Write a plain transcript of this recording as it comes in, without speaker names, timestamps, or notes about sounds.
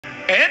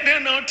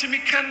then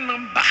ultimate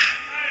number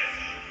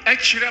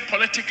actually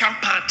political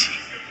party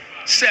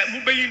say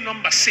mobile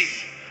number say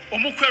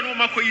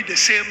the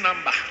same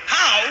number.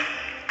 How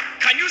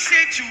can you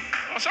say to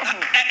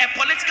a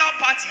political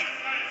party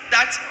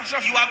that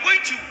you are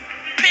going to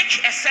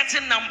pick a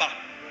certain number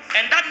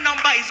and that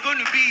number is going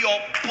to be your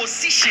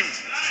position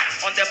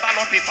on the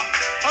ballot paper?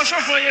 Also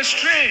for you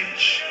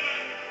strange.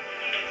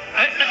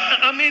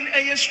 I mean,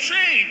 it's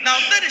strange. Now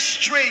that is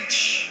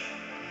strange.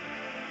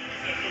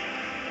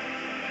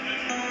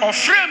 Or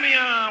frame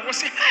ya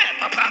was it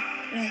papa?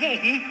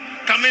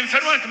 Come in for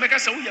one to make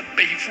us a we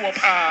pay for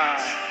pa.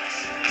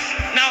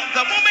 Now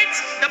the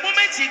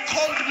moment he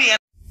called me.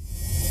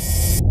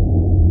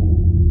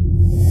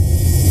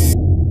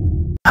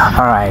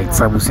 Alright,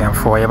 so we're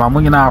for you. I'm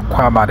going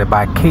to about the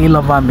by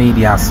K-Lover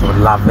Media, so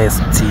Lovers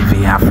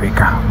TV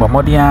Africa. But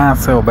more than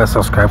so, be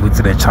subscribe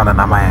to the channel.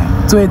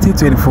 Now,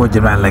 2024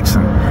 general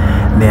election.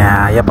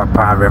 Near your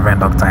papa, Reverend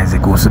Dr.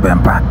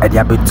 Owusu-Bempah. At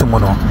your bit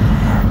tomorrow,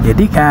 you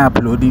did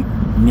upload it.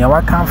 Near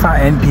what come for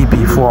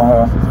NPP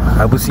for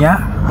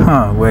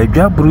Abusia? Where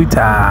job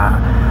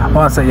bruta.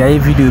 Once a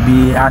video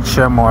be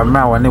actual more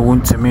now when they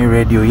want to me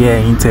radio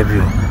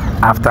interview.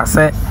 After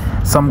say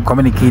some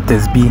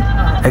communicators be.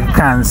 I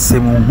can't say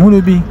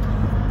who be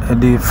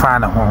the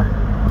fan home.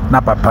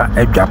 Na papa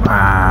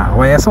Ejapa.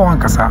 Where so one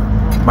kasa.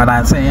 But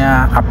I'm saying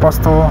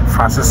Apostle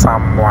Francis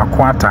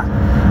Amwakwata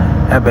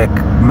Ebek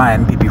my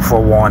NPP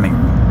for warning.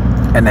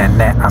 And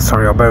then I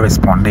sorry about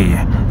respond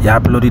there. You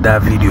uploaded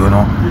that video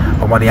no.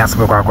 But what the answer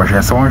for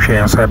question so one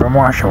share so ebe mo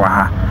ahwe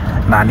ha.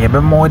 Na ne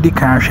ebe mo di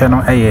kan hwe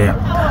no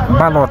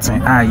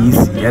balloting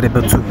easy e de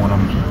betu mo no.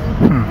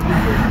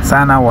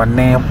 Sana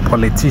one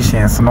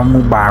politicians no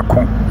mu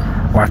baako.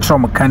 Watch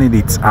some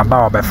candidates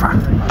about Befa.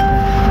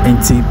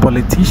 Anti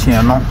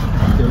politician no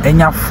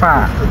enya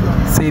fa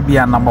say be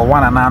number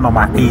 1 and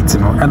number 8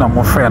 no and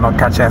no friend no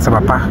catch say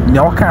papa ne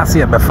o ka say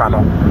Befa no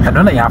e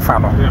no na ya fa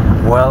no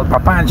well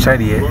papa an share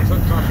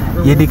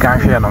ye di kan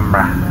hwe no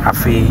mbra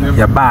afi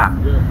ya ba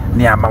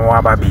ne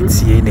amawa ba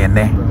betie ne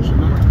ne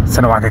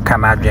se no wa ka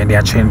na adwen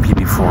dia chain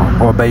people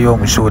before or be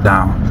your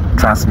showdown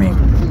trust me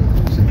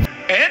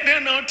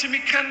then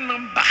ultimate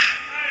number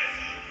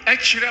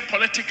actually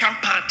political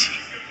party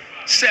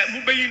say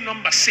mobile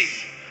number say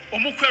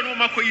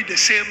the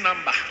same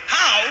number.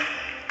 How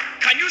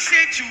can you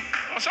say to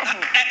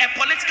a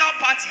political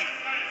party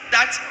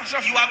that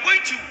you are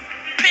going to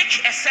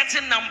pick a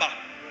certain number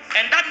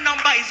and that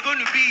number is going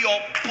to be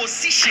your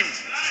position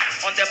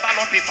on the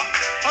ballot paper?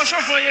 Also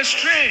for you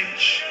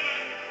strange.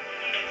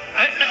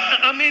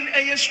 I mean,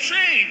 it's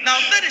strange. Now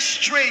that is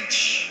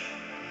strange.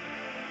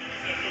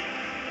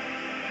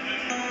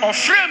 Or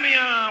frame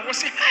ya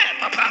was it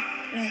papa?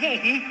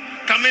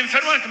 Come in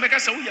for one to make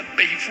us a we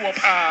pay for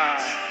pa.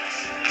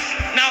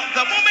 Now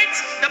the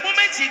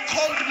moment he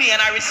called me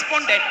and I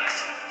responded,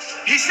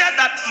 he said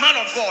that man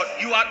of God,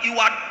 you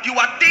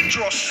are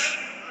dangerous,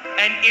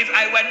 and if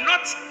I were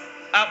not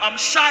I'm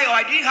shy or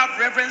I didn't have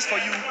reverence for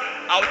you,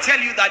 I would tell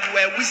you that you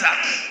were a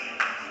wizard.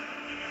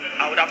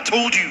 I would have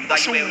told you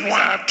that you were a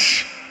wizard.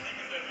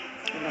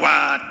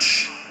 What?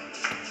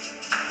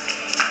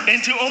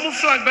 Into omu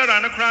flag bearer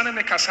and a crown and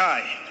a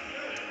kasai.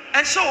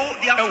 And so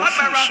the flag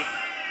bearer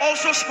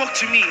also spoke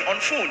to me on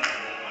phone.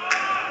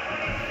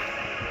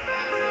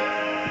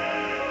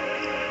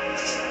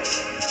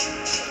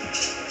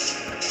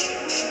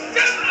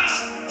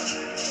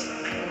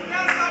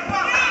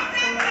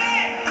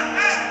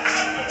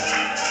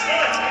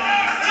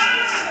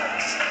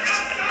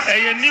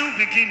 A new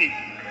beginning.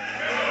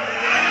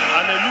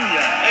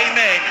 Hallelujah.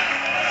 Amen.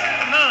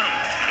 Now,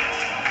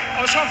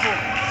 Osofo,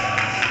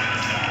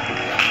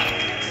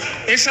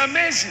 it's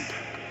amazing.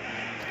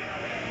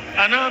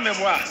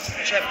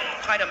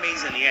 Quite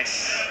amazing,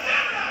 yes.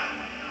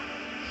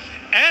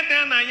 And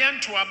then I am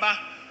to Abba,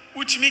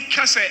 which means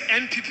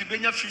NPP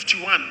Benya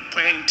 51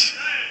 point.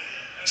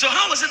 So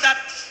how was it that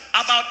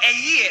about a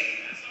year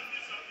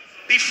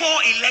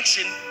before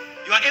election,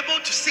 you are able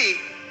to say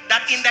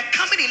that in the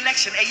coming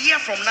election, a year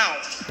from now,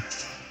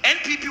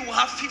 NPP will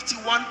have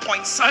 51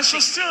 point something? And so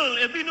still,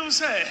 a bit of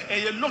say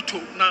a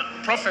lotto,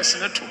 not prophecy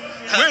lotto.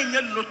 When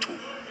you lotto.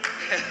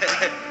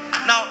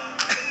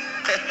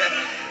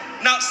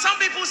 Now, some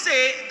people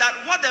say that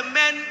what the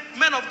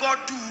men of God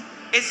do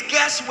is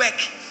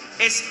guesswork.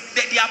 Is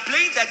that they are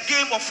playing the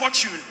game of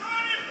fortune.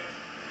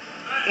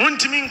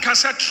 Untimin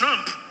Kasa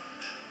Trump,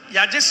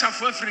 ya just have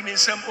free me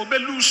some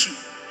obelusu.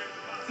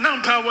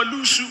 Now power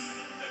lusu.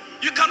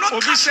 You cannot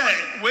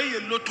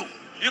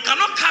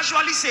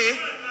casually say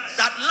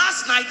that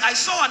last night I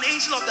saw an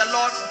angel of the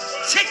Lord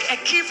take a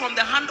key from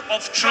the hand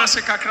of Trump.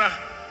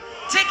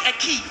 Take a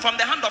key from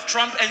the hand of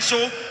Trump, and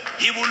so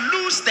he will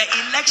lose the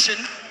election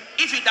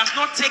if he does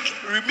not take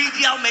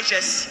remedial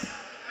measures,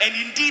 and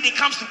indeed it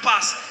comes to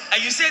pass.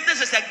 And you say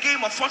this is a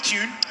game of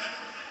fortune.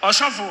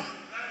 Osofo,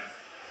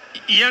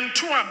 yen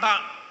to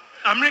about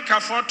America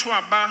for to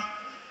about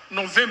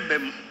November,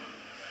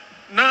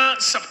 na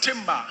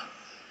September,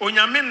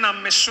 onyame na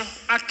meso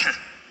aka,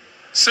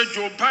 so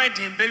Joe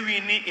Biden be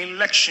winning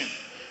election.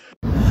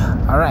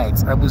 All right,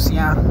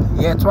 Abusia.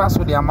 Yeah, to us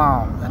with the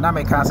amount, and I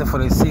make answer for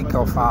the sake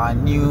of our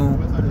new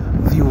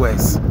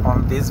viewers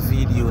on this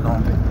video.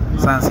 No,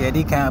 since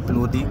they can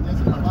upload the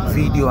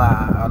video,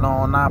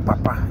 no, na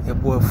papa, a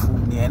boy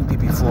food the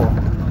NPP for,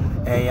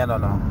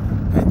 no.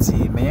 And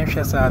see, may I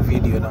share a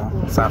video, no,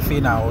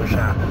 Safina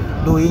Osha,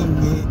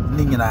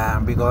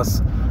 doing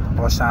because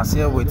Osha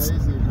here with.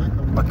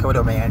 But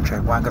may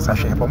enter one can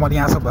share. But more than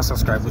also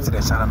subscribe to the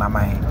channel.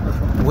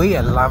 We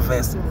are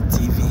Lovers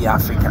TV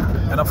Africa,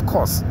 and of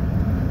course,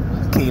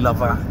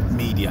 K-Lover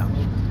Media.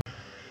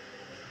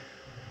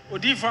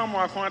 Odifa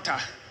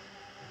Mwakwanta,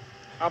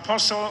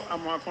 Apostle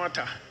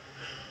Amwakwanta,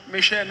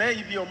 me share na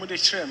ibi omude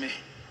kyerɛ me.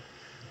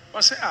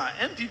 Wɔ sɛ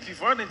NPP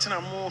for the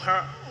ntina mo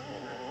ha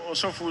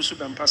osofo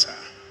Owusu-Bempah saa.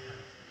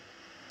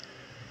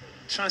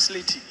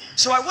 Translate.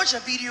 So I watched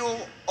a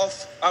video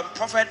of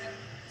Prophet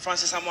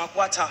Francis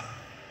Amwakwanta,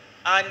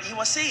 and he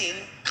was saying,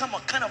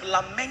 kind of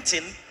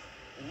lamenting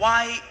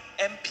why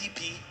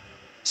MPP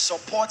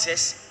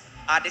supporters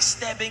are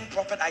disturbing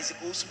Prophet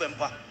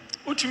Owusu-Bempah.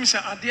 Now you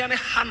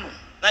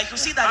can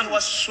see that he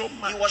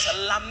was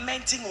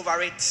lamenting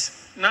over it.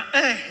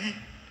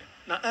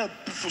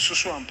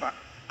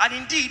 And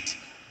indeed,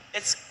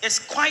 it's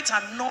quite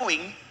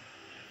annoying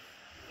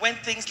when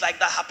things like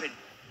that happen.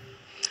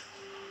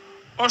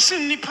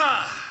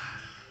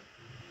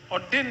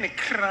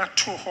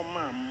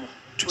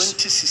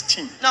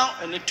 2016 now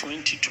and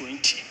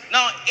 2020.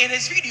 Now in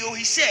his video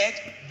he said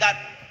that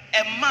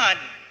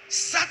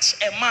such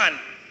a man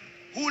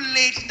who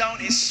laid down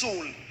his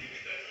soul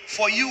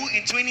for you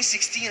in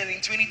 2016 and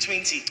in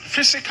 2020,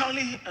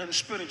 physically and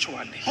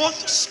spiritually,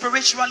 both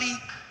spiritually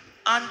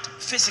and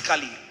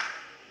physically.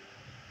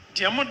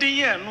 Diamode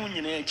ye no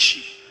nyina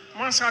achi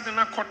mansa de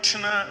na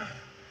kotena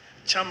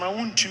chama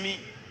wuntumi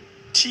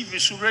TV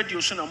so radio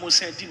so na mo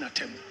say di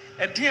natem.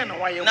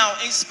 Now,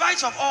 in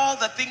spite of all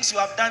the things you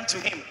have done to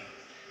him,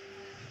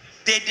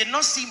 they did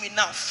not seem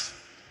enough.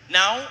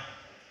 Now,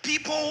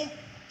 people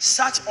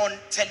sat on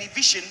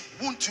television,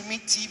 Wuntumi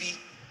TV,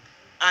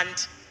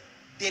 and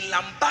they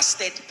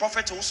lambasted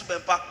Prophet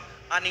Owusu-Bempah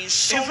and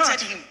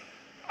insulted him.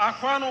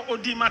 Akwano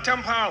odi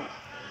matempa.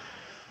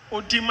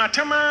 Odi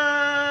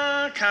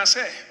matema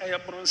kase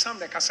ayabronsam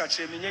de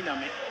kasache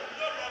nyame.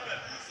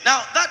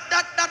 Now,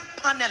 that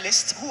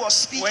panelist who was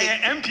speaking, where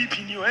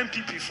MPP new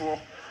MPP for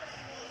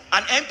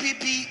an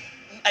MPP,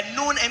 a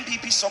known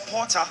MPP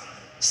supporter,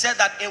 said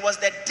that it was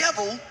the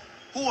devil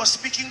who was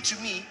speaking to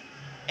me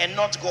and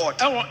not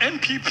God. Our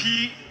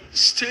MPP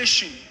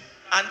station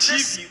and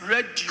TV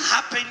radio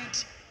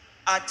happened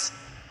at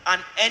an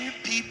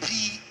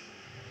NPP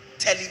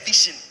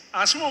television.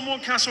 And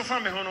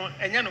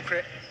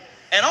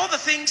all the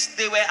things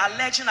they were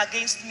alleging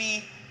against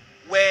me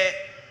were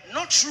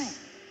not true.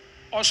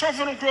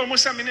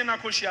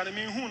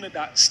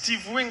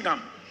 Steve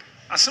Wingham,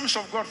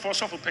 Assumptions of God for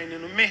suffer pain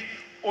in me.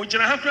 Now,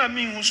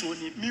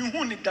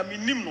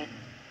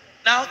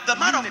 the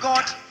man of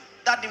God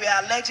that they were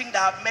alleging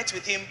that I have met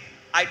with him,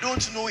 I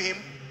don't know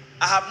him,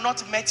 I have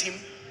not met him,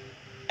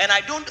 and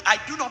I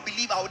do not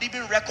believe I would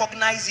even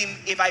recognize him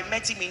if I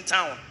met him in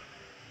town.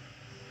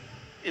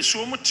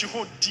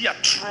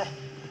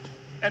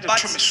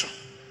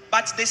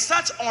 But they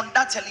sat on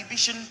that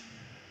television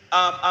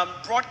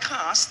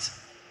broadcast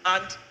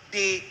and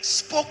they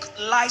spoke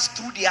lies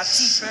through their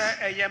teeth.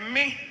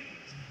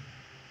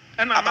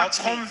 And I'm not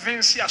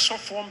convinced you are so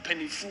form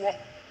penny for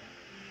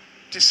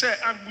to say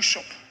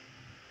Archbishop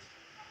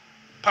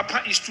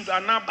Papa is to the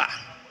Anaba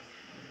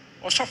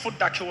or so for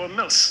Dakiwa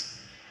Mills.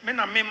 Men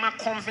are me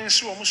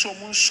convinced you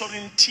almost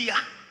sovereignty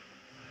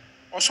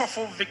or so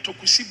for Victor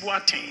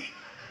Kusibuate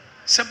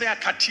Sabea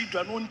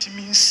Cathedral no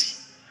intimacy.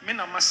 Men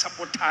are mass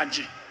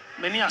sabotage.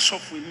 Many are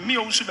soft with me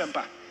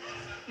Owusu-Bempah.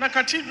 Na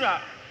cathedral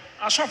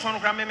are soft on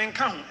Gramen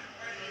Count.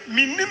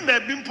 Minimbe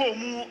bimpo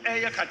mu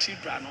a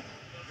cathedral.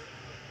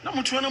 Na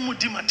mutuana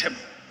mudi matem.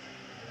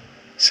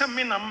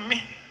 Some na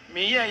me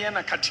ye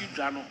na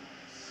cathedral no.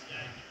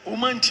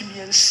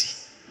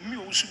 Omantimiansi me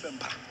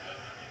Owusu-Bempah.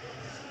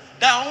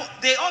 Now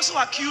they also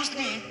accused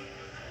me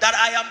that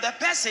I am the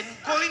person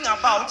going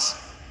about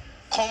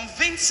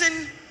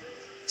convincing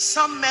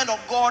some men of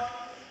God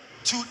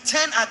to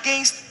turn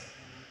against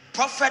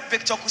Prophet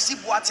Victor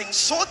Kusibuating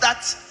so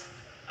that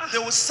they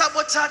will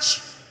sabotage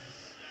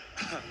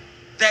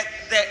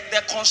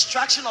the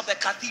construction of the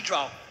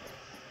cathedral.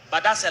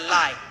 But that's a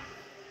lie.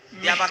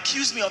 They have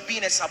accused me of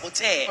being a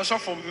saboteur. Also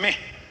for me.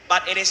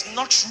 But it is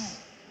not true.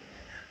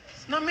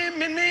 Na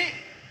me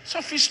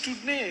so fi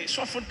studne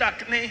so for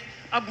dak ne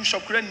abu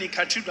shokra ni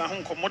cathedral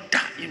hon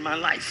komoda in my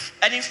life.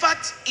 And in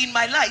fact, in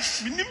my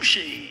life,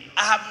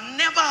 I have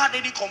never had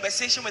any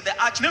conversation with the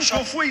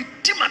Archbishop,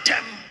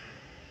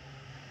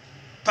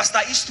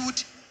 Pastor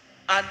Eastwood,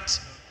 and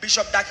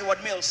Bishop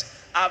Dakiwa Mills.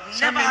 I've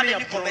never had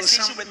any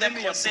conversation with them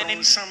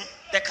concerning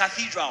the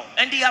cathedral.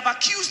 And they have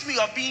accused me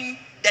of being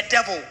the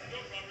devil.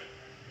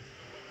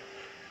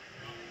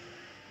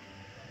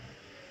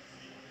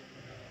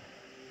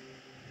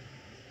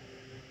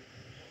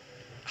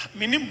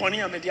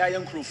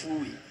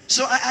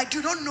 So I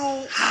do not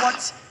know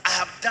what I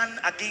have done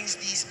against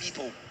these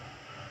people.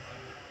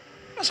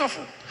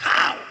 Asofo,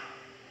 how?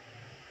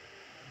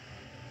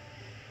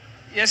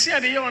 Yes, yeah,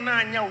 the young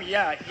man,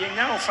 yeah,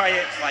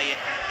 fire.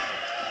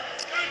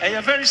 And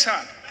you're very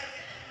sad.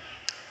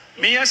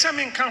 Me, yes, I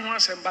mean, can't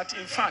answer, but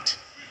in fact,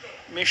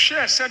 me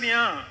share said,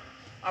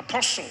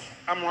 apostle,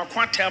 I'm a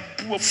quanta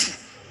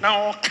boof,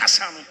 now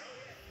Cassano.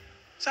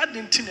 So I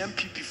didn't think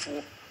NPP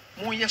before,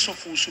 more yes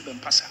of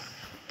Owusu-Bempah.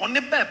 On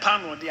the bare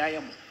panel, the I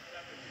am.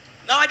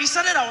 Now I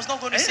decided I was not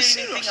going to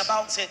say anything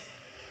about it,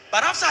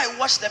 but after I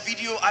watched the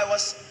video, I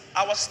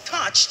was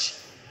touched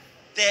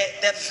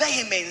the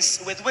vehemence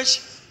with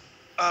which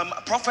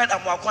Prophet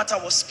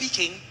Amwakwata was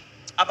speaking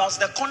about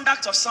the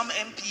conduct of some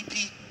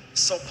NPP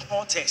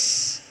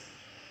supporters.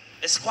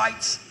 It's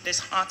quite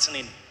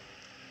disheartening.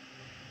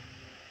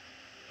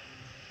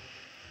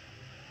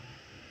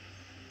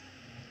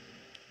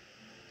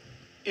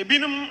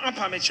 Ebinum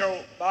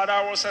apamecho, but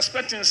I was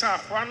expecting sa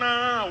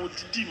Juana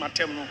would di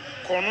matemno.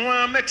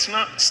 Konwa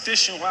metna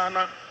station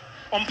Juana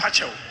on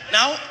Pacho.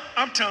 Now,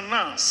 up till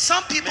now,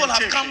 some people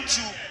have come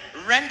to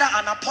render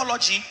an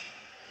apology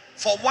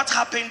for what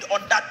happened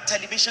on that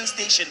television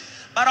station.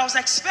 But I was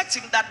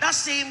expecting that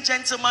same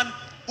gentleman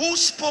who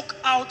spoke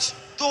out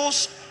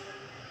those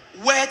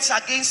words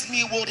against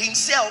me would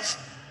himself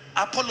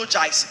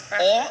apologize,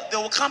 or they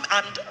will come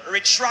and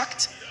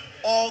retract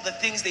all the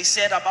things they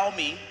said about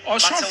me.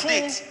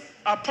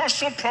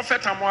 Apostle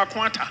Prophet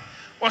Amwakwata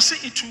was say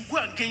it will go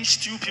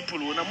against you people.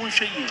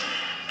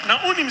 Now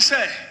only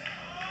say,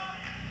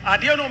 I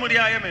don't know what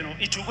I am.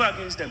 It will go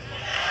against them.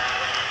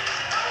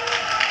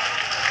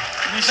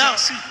 We shall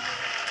see.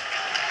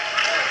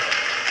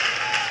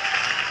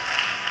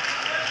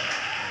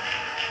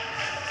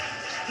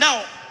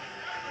 Now,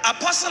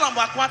 Apostle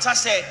Amwakwata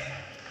said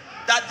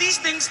that these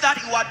things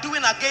that you are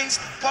doing against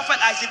Prophet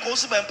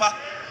Owusu-Bempah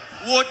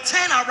will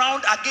turn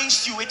around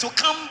against you. It will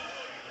come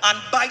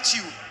and bite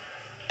you.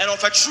 And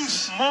of a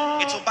truth,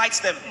 it will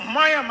bite them.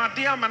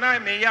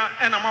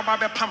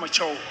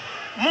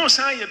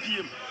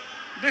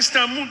 This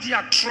time,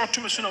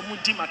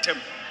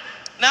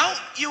 now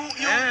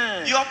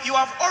you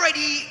have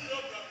already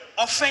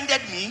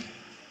offended me,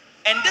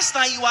 and this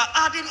time you are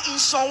adding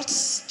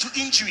insults to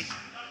injury.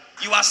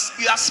 You are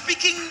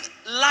speaking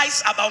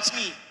lies about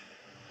me.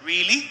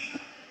 Really?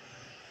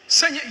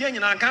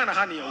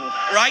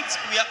 Right?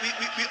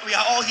 We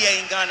are all here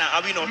in Ghana,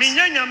 are we not?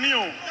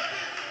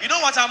 You know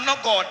what? I'm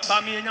not God.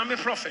 But I'm a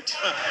prophet.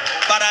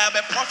 But I am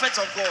a prophet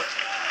of God.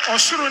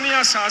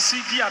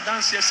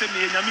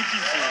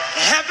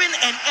 Heaven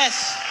and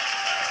earth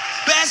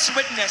bears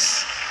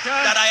witness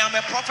that I am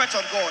a prophet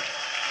of God.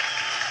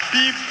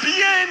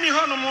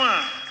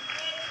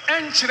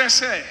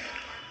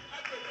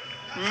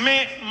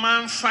 Me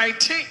man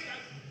fighting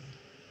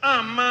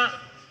ama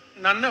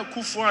Nana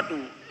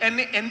Kufuado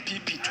any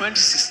NPP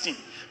 2016.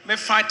 Me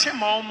fighting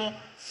more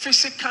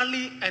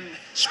physically and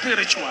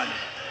spiritually.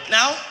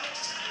 Now,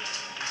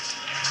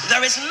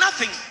 there is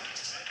nothing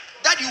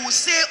that you will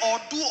say or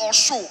do or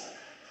show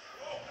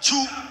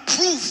to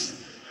prove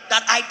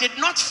that I did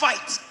not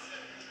fight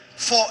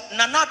for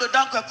Nana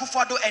Dankwa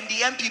Kufuado and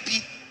the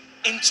NPP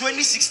in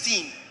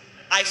 2016.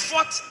 I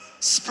fought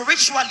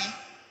spiritually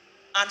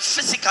and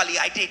physically.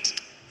 I did.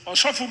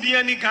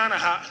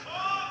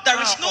 There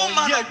is no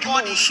man of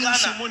God in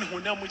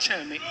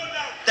Ghana.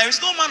 There is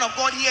no man of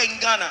God here in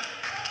Ghana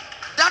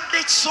that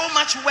did so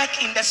much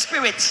work in the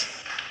spirit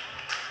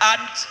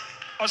and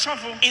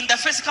in the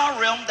physical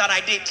realm that I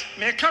did.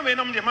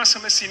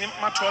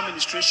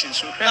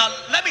 Now,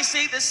 let me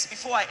say this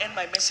before I end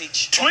my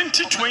message.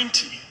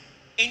 2020.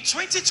 In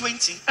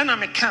 2020,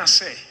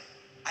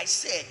 I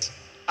said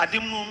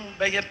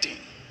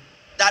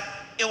that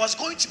it was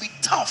going to be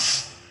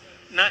tough.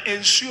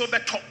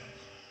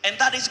 And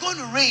that it's going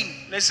to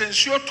rain.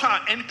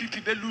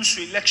 NPP lose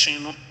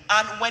election.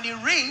 And when it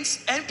rains,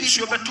 NPP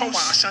will lose.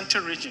 Ashanti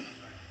region.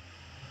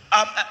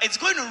 It's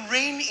going to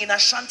rain in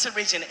Ashanti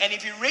region. And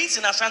if it rains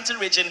in Ashanti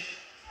region,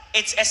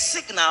 it's a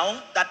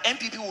signal that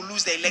NPP will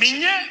lose the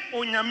election.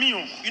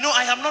 You know,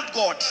 I am not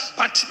God.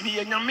 But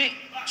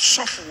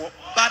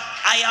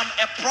I am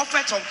a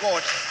prophet of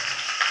God.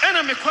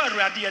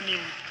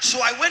 So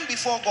I went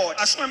before God.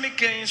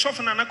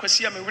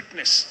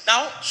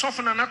 Now,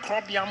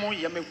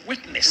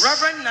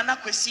 Reverend Nana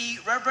Kwesi,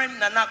 Reverend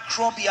Nana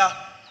Krobia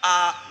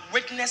are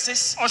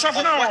witnesses of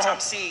what I'm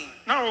saying.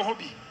 Now,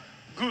 hobby.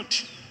 Good.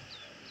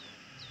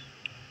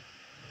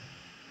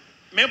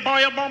 But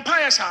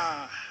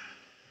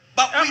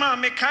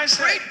we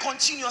prayed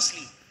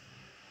continuously.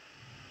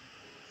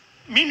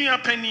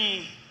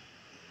 Penny,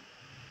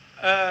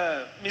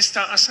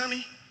 Mr.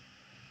 Asani.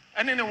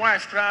 And then the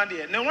wife cried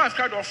there. The wife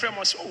cried to friend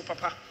was, oh,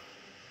 Papa,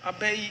 I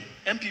bay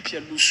MPP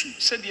and Lusu.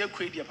 Said the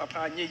equator,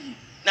 Papa,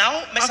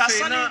 now, Mr.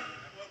 Asani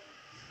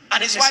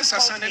and his wife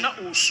called me.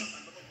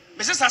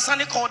 Mrs.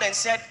 Asani called and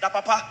said that,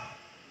 Papa,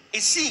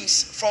 it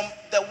seems from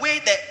the way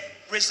the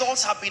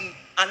results have been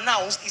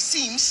announced, it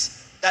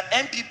seems that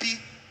MPP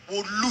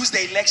would lose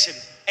the election.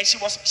 And she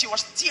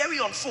was teary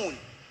on phone.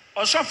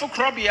 Also for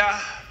Krobia,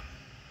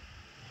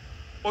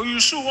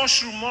 Owusu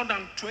washroom more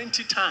than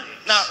 20 times.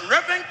 Now,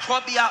 Reverend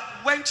Krobia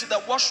went to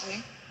the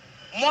washroom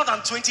more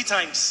than 20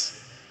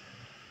 times.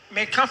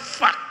 Make a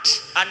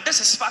fact. And this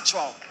is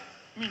factual.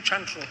 Me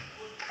chantro.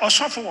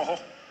 Osofo wo ho.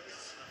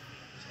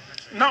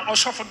 Now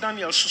Osofo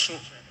Daniel Suso.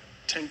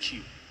 Thank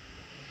you.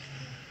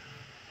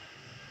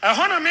 I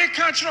want to make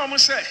a chiro mo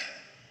say.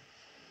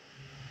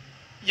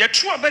 Ye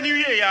true abani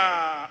wie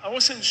ya, I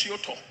was in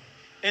Sioto.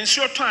 In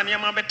Sioto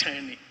anema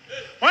betani.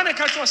 When I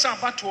catch us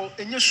battle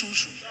enye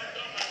susu.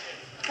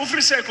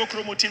 Ofri say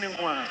kokromoti ne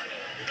ho a.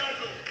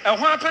 E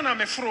ho apa na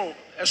me fro,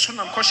 e so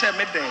na mkoshe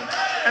me den,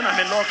 e na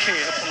me lock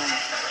e pono no.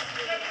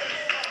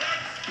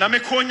 Na me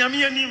ko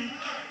nyame anim.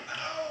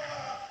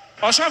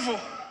 Osofo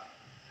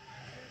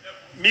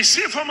me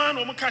see for man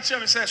o mo catch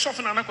me say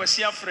sofo na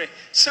nakwasi afre,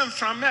 sem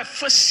frame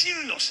fa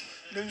serious.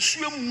 Le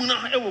nsuo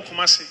muna e wo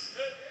Kumasi.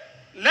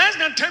 Less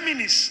than 10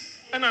 minutes,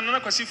 and another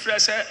question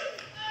say,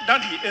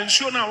 Daddy, and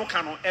so now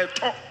cano, a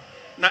talk,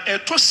 now a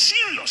to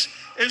serious,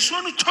 and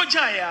so no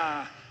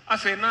tojaya,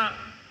 afena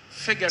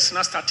figures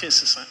na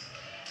statistics.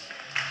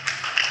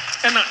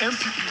 And our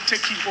NPP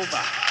taking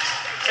over,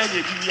 and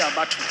you do your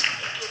battle.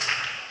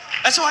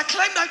 And so I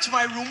climbed back to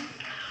my room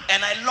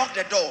and I locked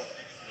the door.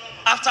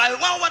 After a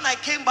while, when I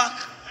came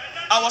back,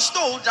 I was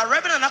told that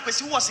Reverend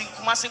Anakwesi, who was in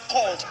Kumasi,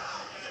 called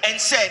and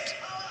said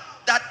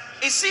that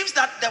it seems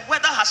that the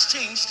weather has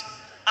changed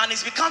and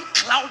it's become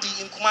cloudy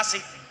in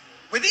Kumasi.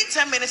 Within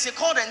 10 minutes, he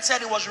called and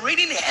said it was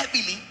raining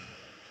heavily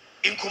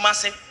in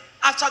Kumasi.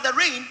 After the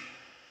rain,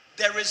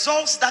 the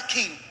results that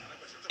came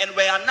and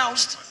were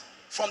announced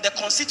from the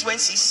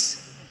constituencies,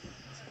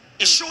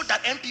 it showed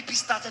that NPP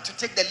started to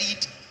take the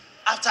lead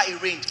after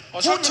it rained.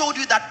 Who told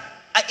you that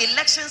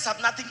elections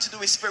have nothing to do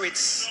with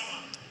spirits?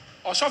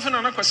 Reverend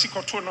Anakwesi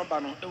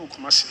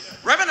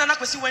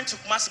went to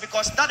Kumasi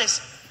because that is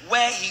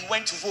where he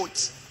went to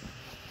vote.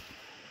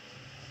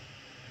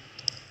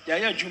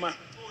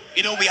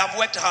 You know, we have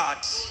worked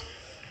hard.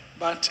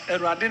 But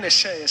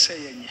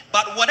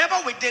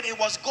whatever we did, it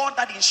was God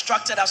that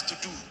instructed us to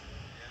do.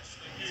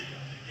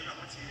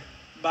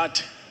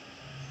 But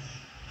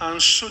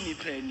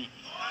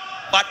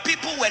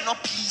people were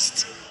not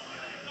pleased.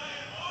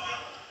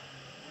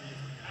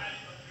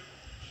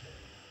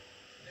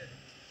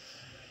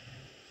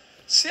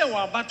 Say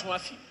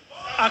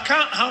I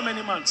can't how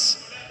many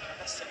months?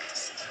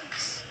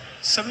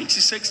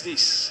 76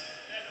 days.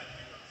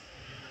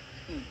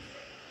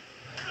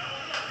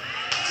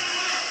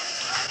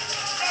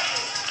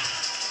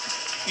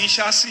 We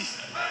shall see.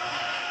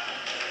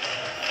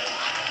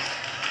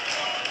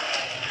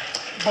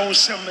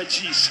 Both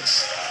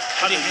Jesus.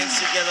 Put your hands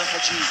together for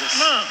Jesus.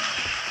 Now,